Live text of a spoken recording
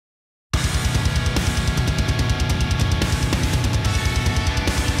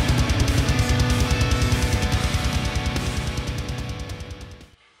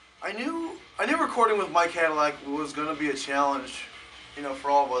I knew recording with Mike Hatalak was going to be a challenge, you know, for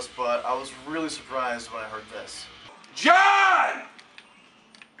all of us, but I was really surprised when I heard this. John!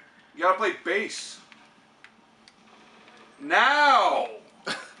 You gotta play bass. Now!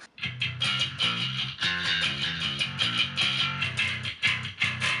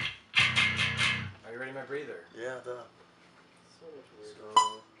 Are you ready, my breather? Yeah, duh. So much weird.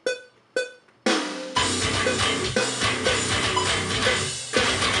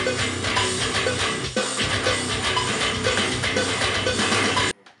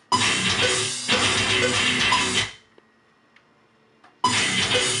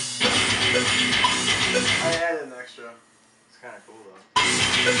 I added an extra. It's kind of cool though.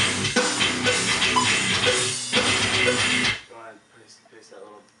 Go ahead, paste that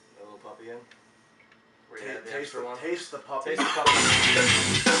little puppy in. Where you had the extra one. Taste the puppy. Taste the puppy.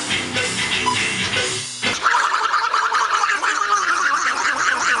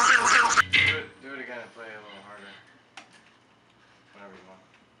 Do it again and play a little harder. Whatever you want.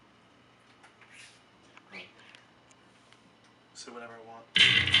 Say whatever I want.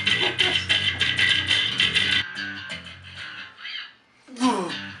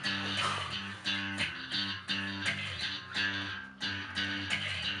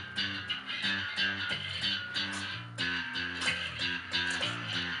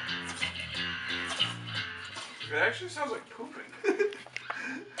 It actually sounds like pooping.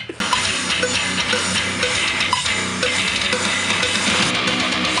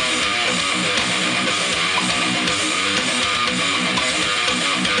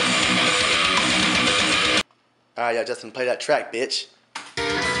 Alright, yeah, Justin, play that track, bitch.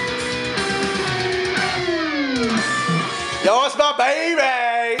 Yo, it's my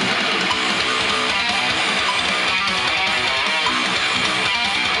baby!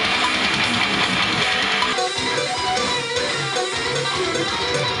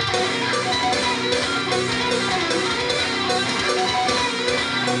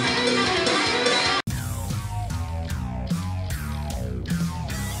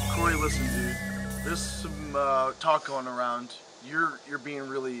 Corey, listen, dude. There's some talk going around. You're being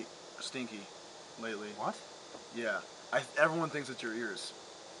really stinky lately. What? Yeah. Everyone thinks it's your ears.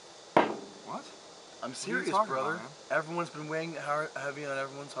 What? I'm serious, brother. Everyone's been weighing heavy on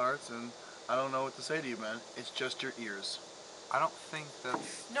everyone's hearts, and I don't know what to say to you, man. It's just your ears. I don't think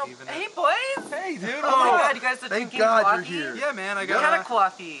that's even. Hey, boys! Hey, dude! Oh my God, you guys are Thank drinking God coffee? you're here. Yeah, man, I What kind of got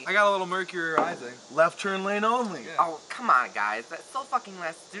coffee? I got a little mercury rising. Left turn lane only. Yeah. Oh, come on, guys. That's so fucking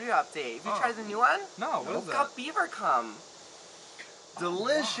last studio update. Have you tried the new one? No, what is It's that? called Beaver Cum.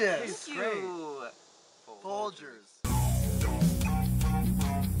 Delicious. Thank you. Folgers.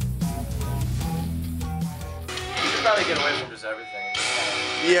 You should probably get away from just everything.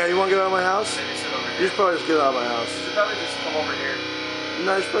 Yeah, you want to get out of my house? Maybe sit over You here. should probably just get out of my house. You should probably just come over here.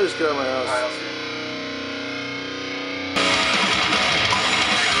 No, you should probably just get out of my house. Alright, I'll see you.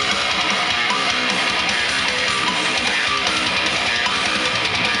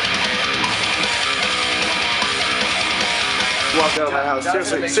 Walk out of my house.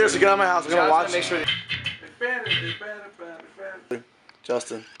 Seriously, get out of my house. I'm gonna watch. Make sure.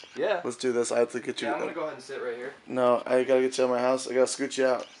 Justin, Yeah. let's do this. I have to get you. Yeah, I'm gonna go ahead and sit right here. No, I gotta get you out of my house. I gotta scoot you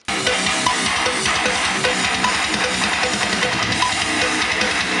out.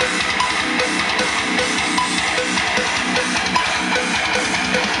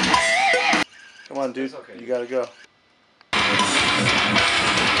 Come on, dude. okay. You gotta go.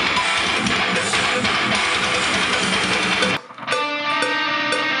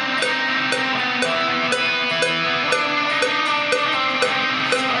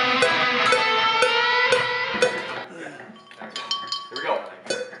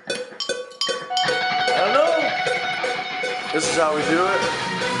 This is how we do it.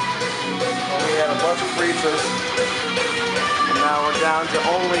 Well, we had a bunch of pizzas, and now we're down to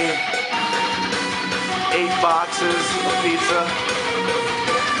only 8 boxes of pizza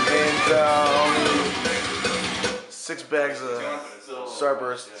and only 6 bags of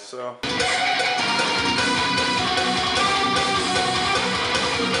Starburst. So.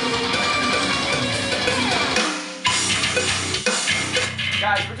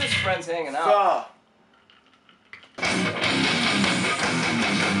 Guys, we're just friends hanging out.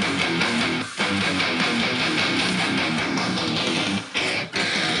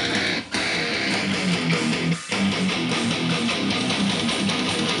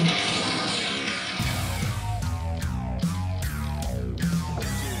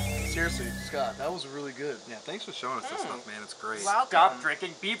 Seriously, Scott, that was really good. Yeah, thanks for showing us this stuff, man. It's great. Welcome.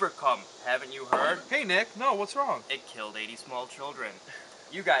 Drinking beaver cum. Haven't you heard? Hey, Nick. No, what's wrong? It killed 80 small children.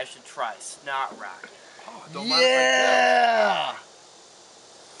 You guys should try Snot Rock. Oh, don't mind if I Yeah!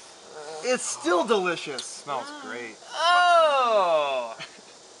 It's still delicious. Smells great. Oh!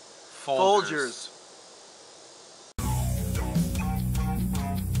 Folgers.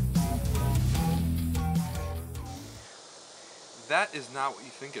 That is not what you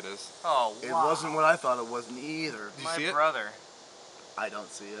think it is. Oh, wow. It wasn't what I thought it was either. Did you My see it? brother. I don't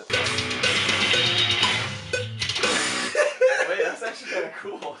see it. Wait, that's actually kind of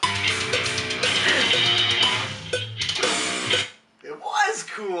cool. It was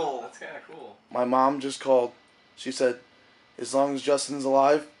cool. That's kind of cool. My mom just called. She said, as long as Justin's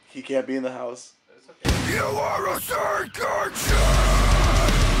alive, he can't be in the house. It's okay. You are a sinking ship!